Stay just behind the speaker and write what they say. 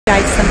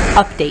guys some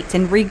updates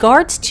in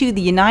regards to the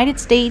United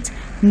States,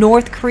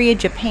 North Korea,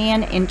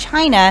 Japan, and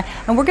China,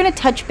 and we're going to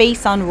touch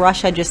base on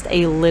Russia just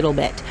a little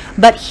bit.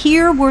 But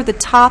here were the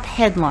top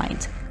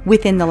headlines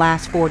within the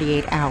last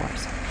 48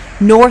 hours.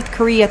 North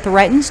Korea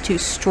threatens to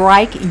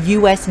strike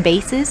U.S.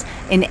 bases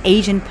in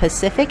Asian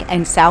Pacific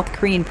and South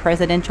Korean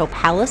presidential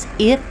palace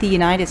if the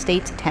United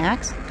States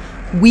attacks.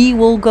 We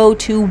will go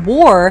to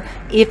war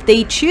if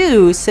they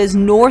choose, says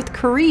North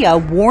Korea,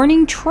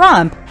 warning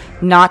Trump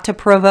not to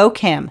provoke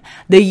him.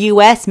 The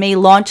U.S. may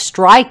launch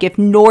strike if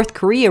North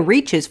Korea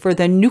reaches for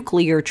the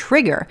nuclear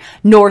trigger.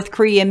 North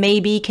Korea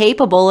may be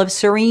capable of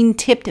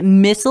serene-tipped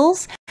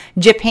missiles.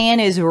 Japan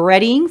is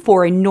readying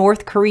for a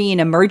North Korean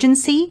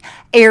emergency.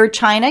 Air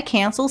China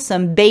cancels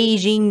some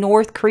Beijing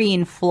North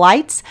Korean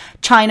flights.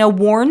 China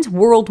warns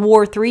World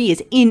War III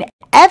is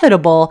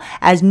inevitable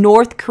as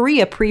North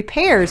Korea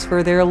prepares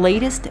for their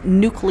latest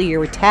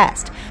nuclear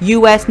test.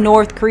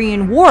 U.S.-North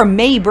Korean war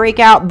may break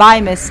out by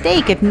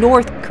mistake if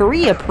North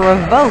Korea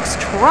provokes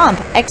Trump,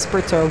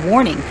 experts are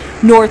warning.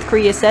 North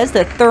Korea says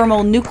the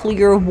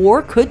thermonuclear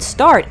war could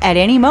start at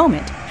any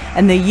moment,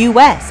 and the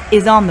U.S.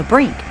 is on the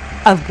brink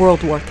of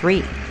World War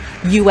III.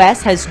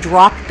 U.S. has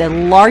dropped the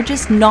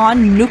largest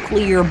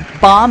non-nuclear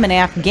bomb in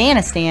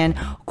Afghanistan,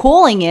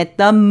 calling it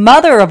the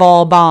mother of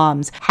all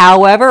bombs.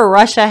 However,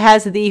 Russia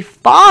has the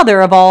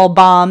father of all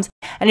bombs,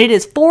 and it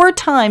is 4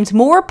 times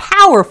more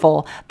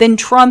powerful than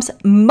Trump's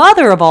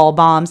mother of all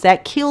bombs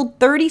that killed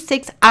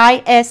 36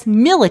 IS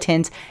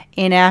militants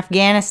in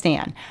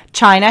Afghanistan.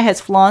 China has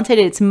flaunted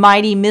its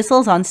mighty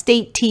missiles on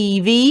state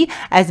TV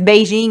as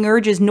Beijing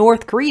urges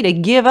North Korea to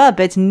give up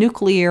its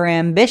nuclear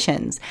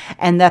ambitions.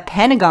 And the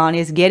Pentagon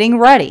is getting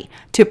ready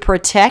to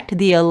protect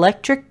the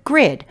electric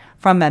grid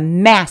from a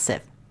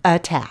massive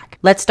attack.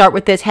 Let's start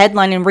with this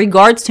headline in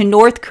regards to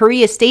North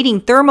Korea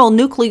stating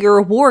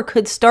thermonuclear war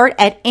could start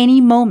at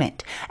any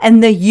moment,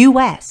 and the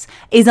U.S.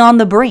 is on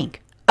the brink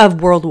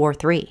of World War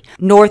III.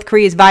 North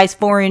Korea's vice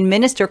foreign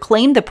minister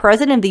claimed the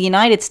president of the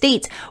United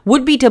States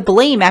would be to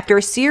blame after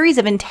a series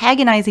of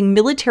antagonizing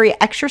military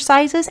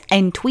exercises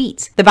and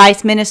tweets. The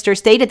vice minister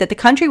stated that the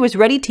country was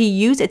ready to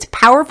use its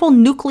powerful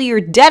nuclear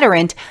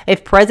deterrent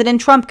if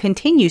President Trump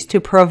continues to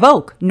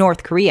provoke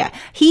North Korea.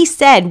 He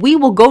said, "We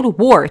will go to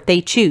war if they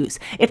choose.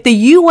 If the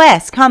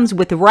U.S. comes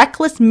with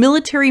reckless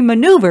military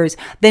maneuvers,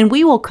 then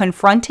we will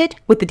confront it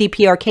with the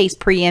DPRK's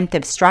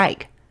preemptive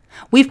strike.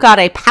 We've got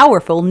a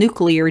powerful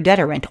nuclear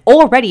deterrent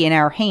already in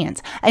our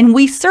hands, and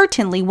we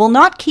certainly will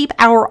not keep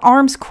our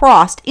arms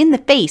crossed in the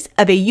face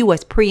of a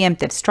U.S.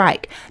 preemptive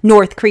strike."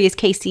 North Korea's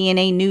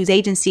KCNA news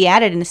agency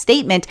added in a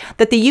statement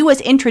that the U.S.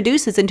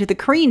 introduces into the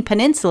Korean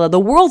Peninsula, the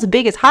world's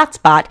biggest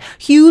hotspot,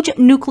 huge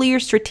nuclear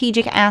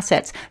strategic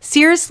assets,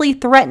 seriously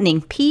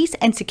threatening peace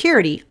and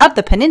security of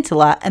the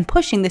peninsula and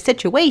pushing the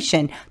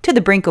situation to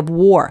the brink of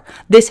war.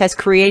 This has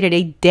created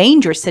a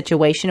dangerous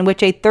situation in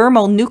which a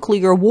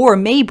thermonuclear war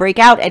may break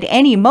out at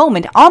any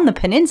moment on the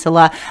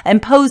peninsula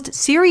and posed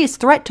serious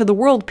threat to the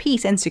world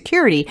peace and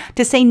security,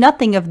 to say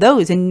nothing of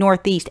those in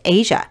Northeast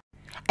Asia.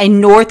 And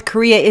North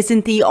Korea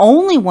isn't the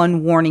only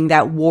one warning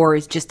that war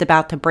is just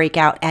about to break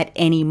out at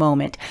any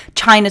moment.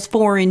 China's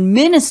foreign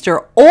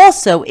minister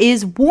also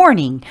is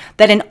warning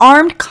that an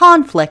armed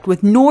conflict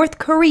with North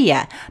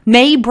Korea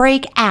may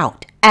break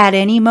out at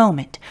any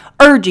moment,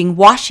 urging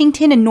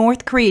Washington and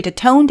North Korea to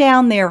tone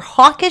down their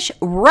hawkish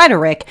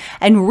rhetoric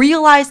and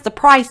realize the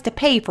price to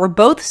pay for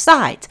both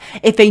sides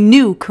if a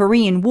new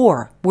Korean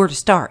war were to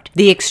start.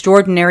 The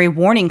extraordinary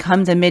warning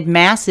comes amid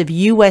massive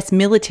U.S.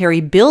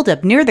 military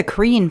buildup near the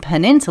Korean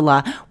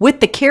Peninsula, with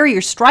the carrier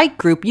strike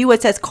group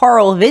USS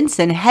Carl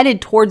Vinson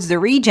headed towards the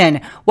region.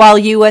 While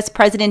U.S.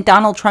 President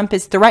Donald Trump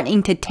is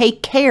threatening to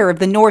take care of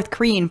the North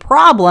Korean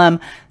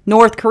problem,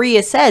 North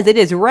Korea says it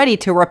is ready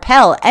to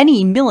repel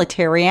any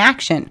military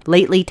action.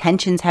 Lately,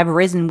 tensions have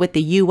risen with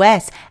the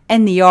U.S.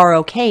 and the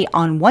ROK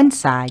on one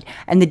side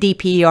and the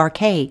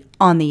DPRK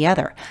on the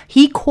other.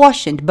 He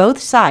cautioned both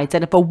sides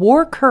that if a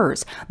war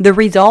occurs, the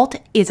result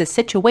is a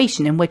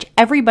situation in which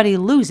everybody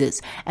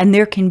loses and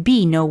there can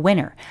be no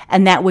winner,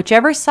 and that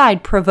whichever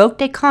side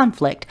provoked a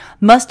conflict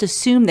must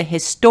assume the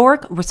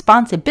historic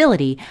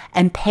responsibility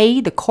and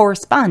pay the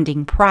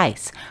corresponding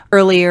price.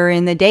 Earlier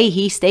in the day,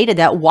 he stated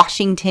that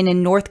Washington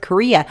and North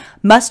Korea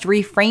must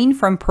refrain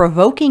from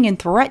provoking and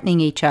threatening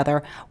each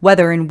other,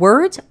 whether in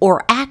words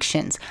or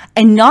actions,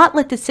 and not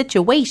let the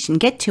situation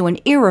get to an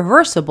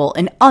irreversible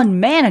and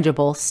unmanageable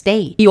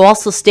state. He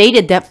also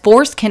stated that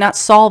force cannot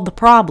solve the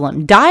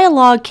problem.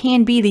 Dialogue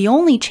can be the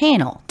only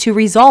channel to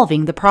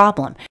resolving the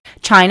problem.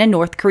 China,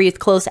 North Korea's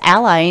close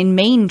ally and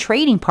main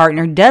trading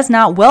partner, does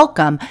not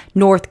welcome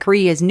North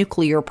Korea's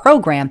nuclear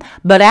program,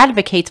 but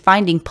advocates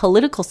finding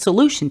political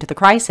solution to the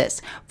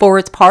crisis. For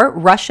its part,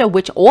 Russia,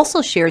 which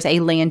also shares a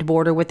land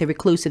border with the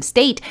reclusive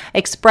state,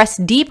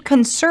 expressed deep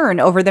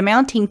concern over the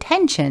mounting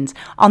tensions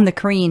on the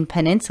Korean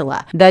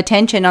Peninsula. The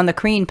tension on the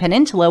Korean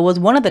Peninsula was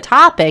one of the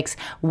topics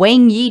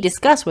Wang Yi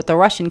discussed with the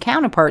Russian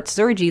counterpart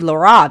Sergei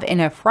Lavrov in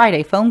a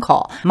Friday phone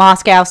call.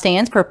 Moscow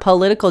stands for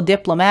political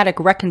diplomatic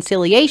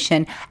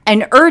reconciliation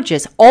and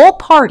urges all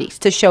parties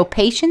to show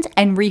patience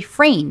and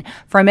refrain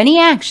from any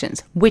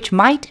actions which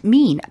might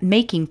mean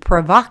making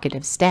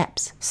provocative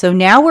steps. So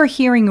now we're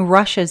hearing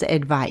Russia's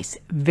advice.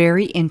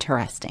 Very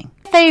interesting.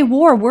 If a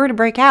war were to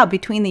break out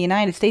between the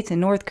United States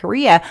and North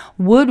Korea,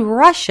 would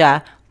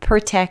Russia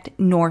protect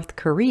North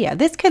Korea?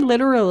 This could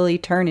literally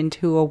turn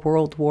into a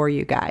world war,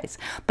 you guys.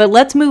 But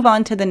let's move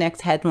on to the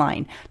next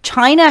headline.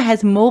 China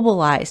has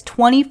mobilized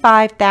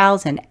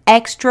 25,000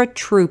 extra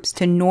troops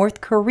to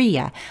North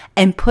Korea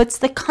and puts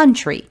the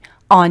country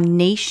on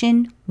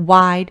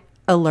nationwide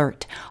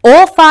alert.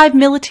 All 5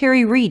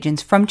 military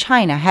regions from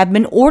China have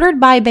been ordered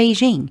by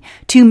Beijing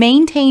to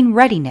maintain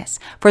readiness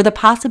for the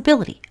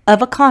possibility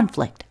of a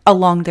conflict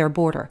along their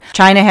border.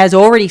 China has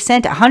already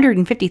sent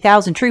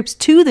 150,000 troops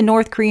to the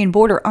North Korean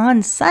border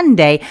on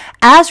Sunday,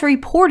 as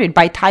reported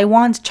by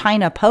Taiwan's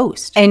China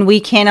Post. And we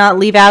cannot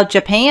leave out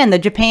Japan. The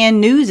Japan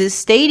news is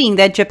stating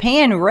that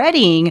Japan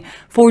readying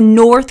for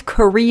North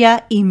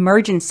Korea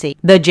emergency.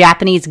 The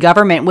Japanese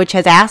government, which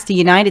has asked the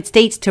United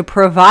States to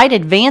provide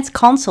advanced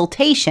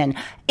consultation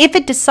if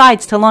it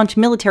decides to launch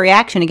military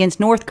action against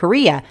North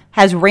Korea,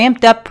 has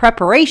ramped up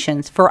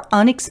preparations for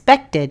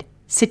unexpected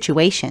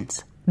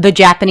situations. The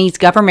Japanese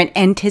government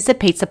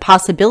anticipates the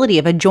possibility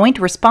of a joint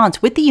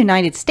response with the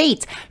United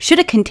States should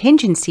a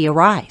contingency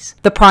arise.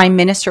 The Prime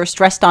Minister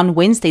stressed on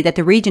Wednesday that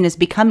the region is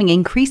becoming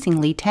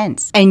increasingly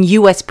tense, and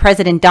U.S.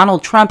 President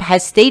Donald Trump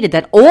has stated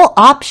that all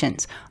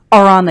options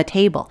are on the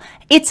table.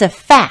 It's a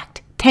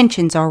fact.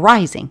 Tensions are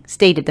rising,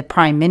 stated the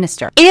Prime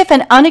Minister. If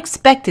an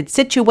unexpected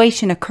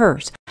situation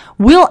occurs,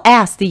 we'll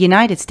ask the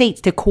United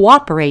States to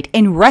cooperate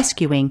in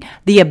rescuing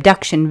the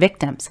abduction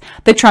victims.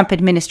 The Trump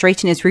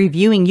administration is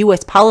reviewing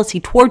U.S. policy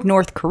toward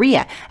North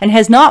Korea and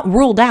has not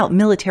ruled out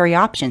military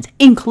options,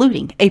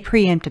 including a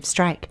preemptive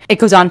strike. It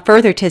goes on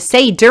further to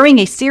say during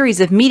a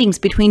series of meetings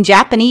between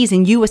Japanese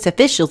and U.S.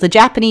 officials, the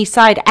Japanese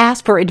side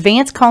asked for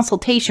advanced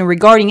consultation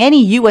regarding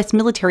any U.S.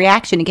 military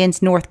action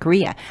against North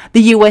Korea.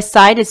 The U.S.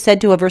 side is said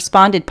to have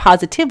responded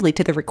positively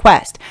to the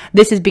request.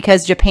 This is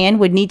because Japan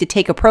would need to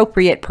take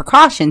appropriate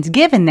precautions,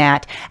 given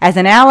that, as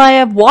an ally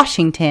of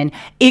Washington,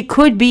 it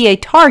could be a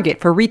target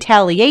for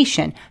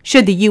retaliation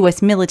should the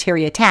U.S.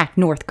 military attack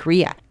North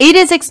Korea. It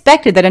is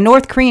expected that a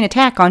North Korean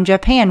attack on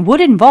Japan would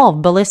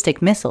involve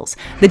ballistic missiles.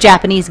 The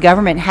Japanese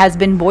government has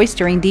been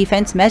bolstering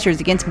defense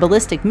measures against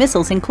ballistic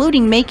missiles,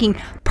 including making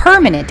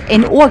permanent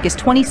in August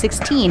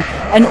 2016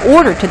 an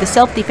order to the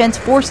self-defense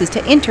forces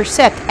to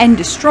intercept and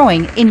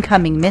destroying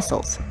incoming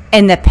missiles.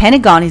 And the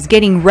Pentagon is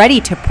getting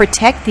ready to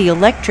protect the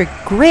electric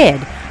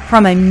grid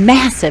from a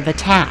massive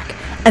attack,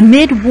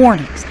 amid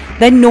warnings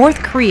that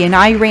North Korea and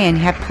Iran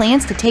have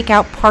plans to take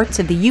out parts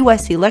of the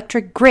U.S.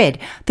 electric grid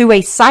through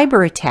a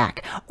cyber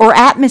attack or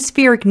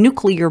atmospheric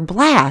nuclear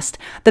blast.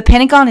 The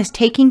Pentagon is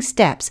taking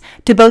steps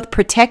to both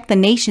protect the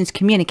nation's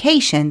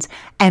communications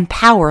and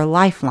power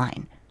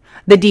lifeline.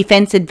 The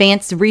Defense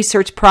Advanced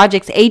Research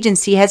Projects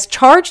Agency has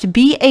charged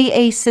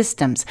BAA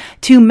Systems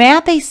to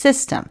map a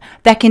system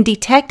that can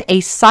detect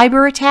a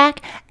cyber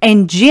attack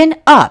and gin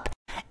up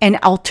an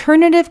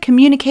alternative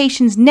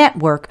communications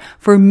network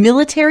for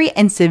military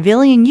and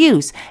civilian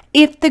use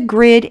if the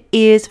grid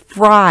is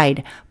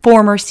fried.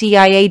 Former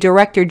CIA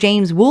Director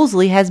James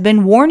Woolsey has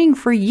been warning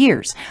for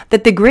years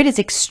that the grid is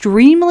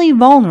extremely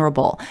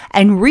vulnerable,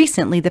 and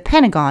recently the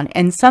Pentagon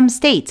and some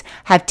states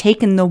have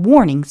taken the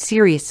warning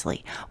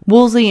seriously.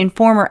 Woolsey and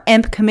former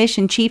EMP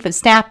Commission Chief of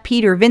Staff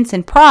Peter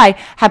Vincent Pry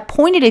have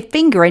pointed a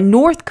finger at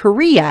North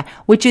Korea,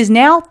 which is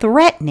now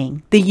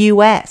threatening the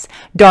U.S.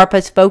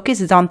 DARPA's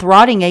focus is on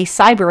thwarting a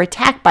cyber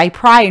attack by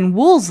Pry, and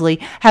Woolsey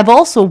have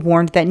also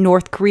warned that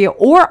North Korea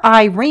or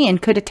Iran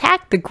could attack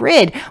the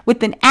grid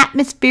with an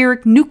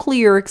atmospheric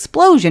nuclear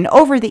explosion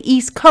over the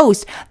East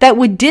Coast that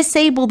would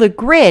disable the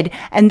grid,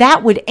 and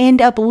that would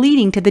end up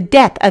leading to the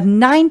death of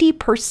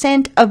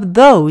 90% of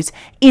those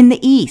in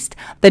the East.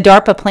 The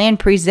DARPA plan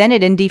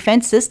presented in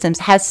Defense Systems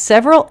has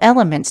several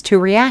elements to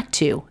react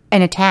to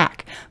an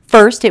attack.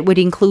 First, it would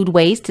include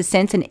ways to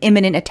sense an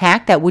imminent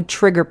attack that would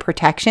trigger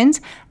protections,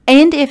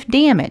 and if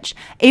damaged,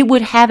 it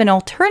would have an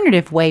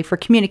alternative way for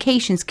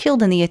communications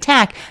killed in the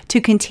attack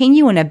to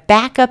continue in a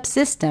backup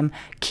system,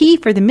 key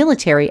for the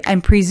military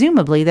and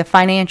presumably the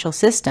financial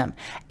system.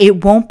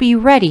 It won't be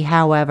ready,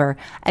 however,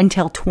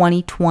 until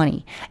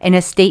 2020. In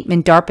a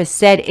statement, DARPA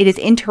said it is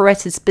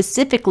interested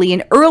specifically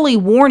in early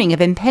warning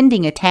of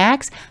impending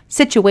attacks,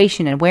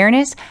 situation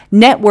awareness,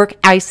 network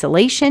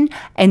isolation,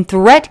 and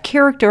threat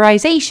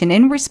characterization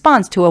in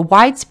response to a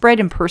widespread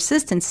and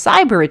persistent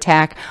cyber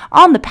attack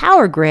on the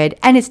power grid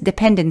and its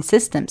dependent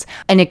systems.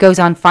 And it goes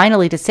on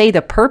finally to say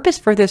the purpose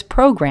for this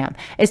program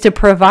is to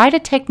provide a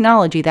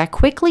technology that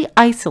quickly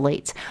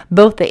isolates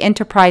both the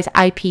enterprise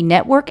IP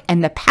network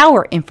and the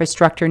power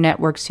infrastructure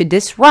networks to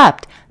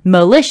disrupt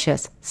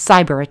malicious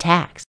cyber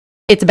attacks.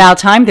 It's about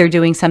time they're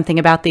doing something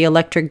about the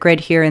electric grid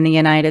here in the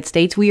United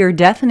States. We are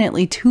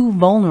definitely too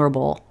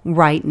vulnerable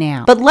right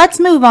now. But let's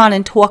move on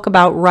and talk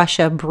about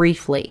Russia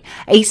briefly.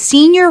 A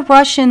senior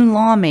Russian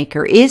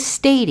lawmaker is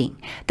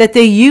stating that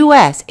the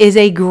U.S. is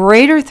a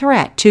greater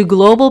threat to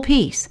global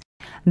peace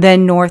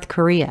than North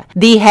Korea.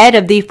 The head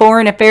of the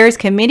Foreign Affairs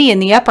Committee in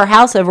the upper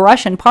house of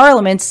Russian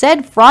parliament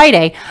said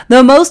Friday,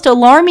 the most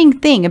alarming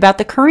thing about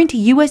the current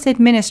U.S.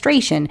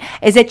 administration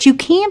is that you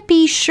can't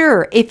be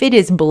sure if it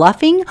is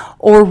bluffing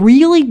or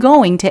really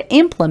going to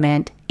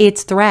implement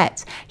its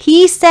threats.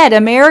 He said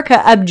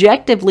America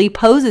objectively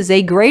poses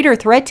a greater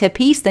threat to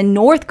peace than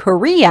North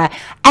Korea,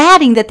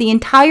 adding that the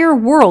entire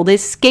world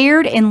is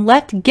scared and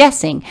left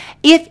guessing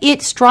if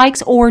it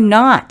strikes or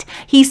not.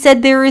 He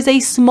said there is a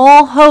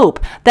small hope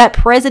that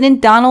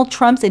President Donald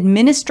Trump's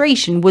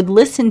administration would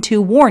listen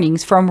to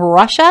warnings from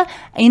Russia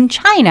and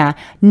China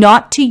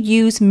not to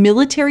use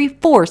military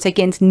force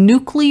against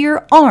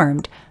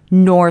nuclear-armed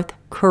North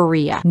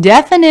Korea.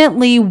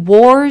 Definitely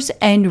wars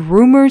and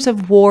rumors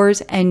of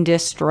wars and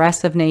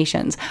distress of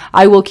nations.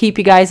 I will keep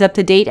you guys up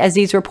to date as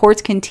these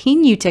reports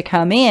continue to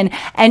come in,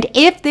 and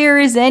if there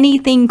is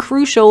anything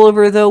crucial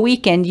over the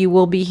weekend, you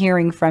will be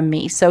hearing from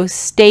me, so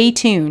stay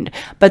tuned.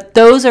 But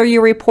those are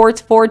your reports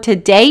for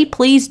today.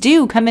 Please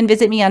do come and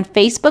visit me on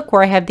Facebook,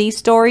 where I have these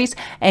stories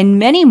and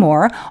many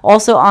more,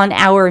 also on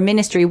our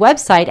ministry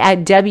website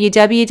at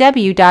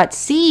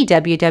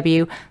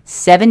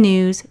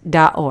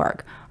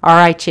www.cww7news.org. All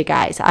right, you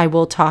guys, I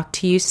will talk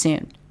to you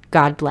soon.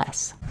 God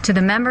bless. To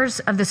the members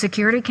of the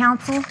Security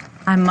Council,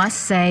 I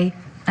must say,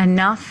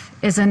 enough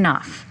is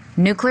enough.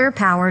 Nuclear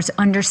powers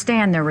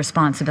understand their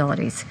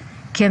responsibilities.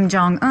 Kim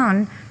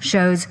Jong-un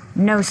shows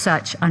no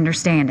such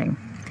understanding.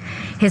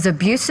 His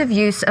abusive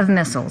use of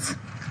missiles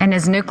and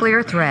his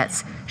nuclear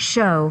threats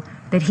show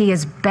that he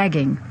is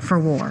begging for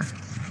war.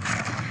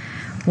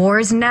 War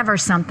is never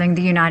something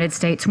the United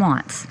States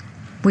wants.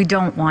 We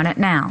don't want it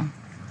now.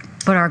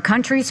 But our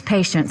country's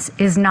patience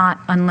is not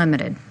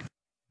unlimited.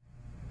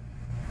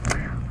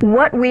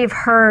 What we've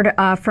heard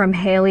from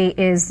Haley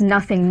is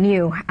nothing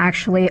new,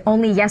 actually.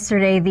 Only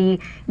yesterday, the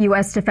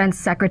U.S. Defense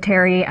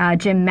Secretary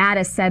Jim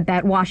Mattis said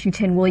that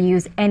Washington will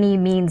use any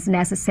means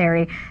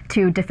necessary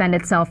to defend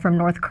itself from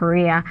North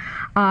Korea.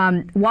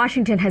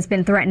 Washington has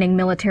been threatening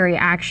military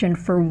action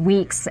for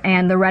weeks,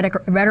 and the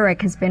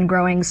rhetoric has been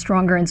growing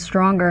stronger and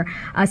stronger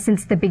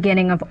since the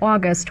beginning of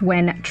August,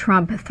 when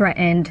Trump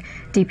threatened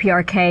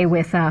DPRK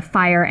with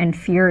fire and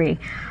fury.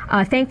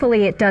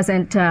 Thankfully, it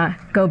doesn't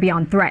go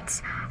beyond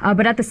threats.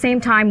 But at the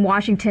same time,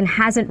 Washington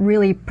hasn't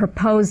really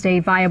proposed a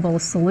viable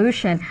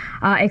solution,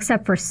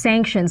 except for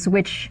sanctions,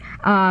 which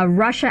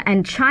Russia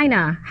and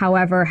China,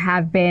 however,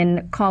 have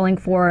been calling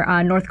for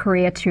North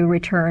Korea to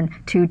return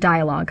to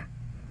dialogue.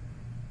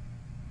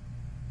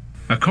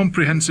 A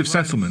comprehensive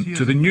settlement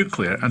to the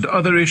nuclear and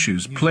other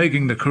issues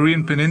plaguing the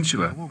Korean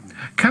Peninsula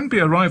can be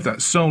arrived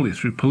at solely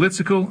through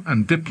political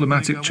and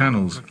diplomatic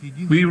channels.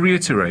 We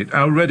reiterate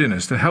our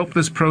readiness to help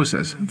this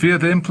process via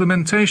the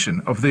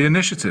implementation of the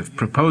initiative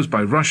proposed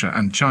by Russia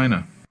and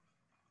China.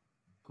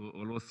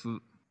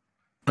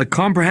 A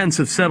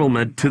comprehensive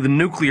settlement to the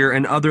nuclear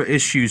and other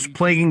issues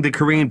plaguing the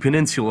Korean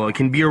Peninsula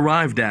can be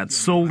arrived at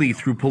solely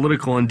through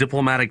political and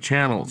diplomatic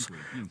channels.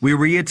 We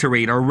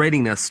reiterate our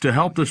readiness to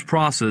help this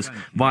process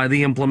via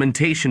the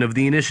implementation of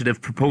the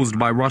initiative proposed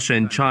by Russia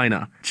and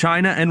China.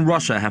 China and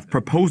Russia have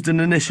proposed an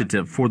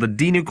initiative for the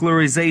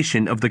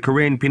denuclearization of the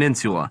Korean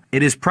Peninsula.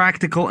 It is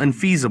practical and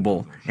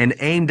feasible and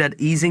aimed at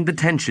easing the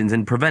tensions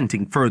and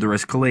preventing further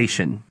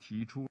escalation.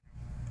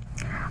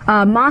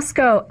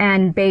 Moscow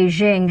and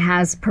Beijing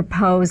has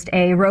proposed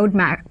a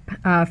roadmap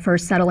for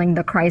settling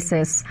the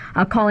crisis,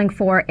 calling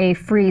for a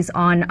freeze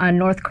on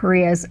North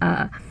Korea's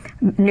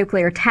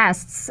nuclear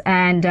tests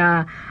and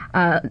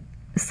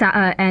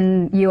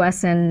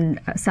U.S. and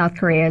South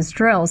Korea's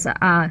drills.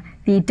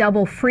 The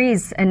double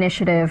freeze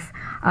initiative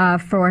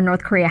for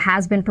North Korea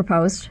has been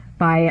proposed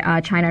by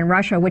China and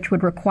Russia, which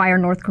would require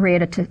North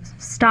Korea to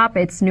stop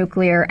its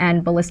nuclear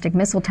and ballistic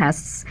missile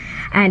tests,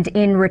 and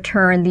in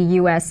return, the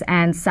U.S.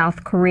 and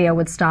South Korea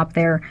would stop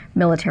their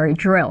military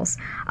drills.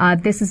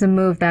 This is a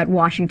move that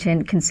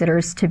Washington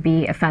considers to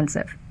be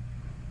offensive.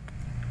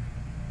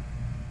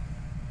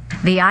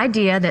 The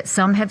idea that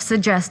some have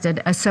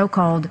suggested a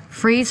so-called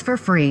freeze for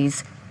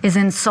freeze is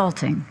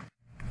insulting.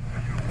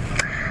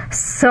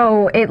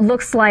 So it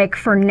looks like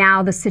for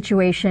now the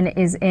situation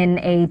is in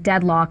a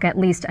deadlock, at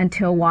least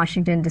until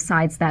Washington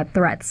decides that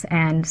threats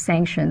and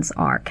sanctions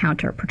are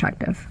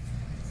counterproductive.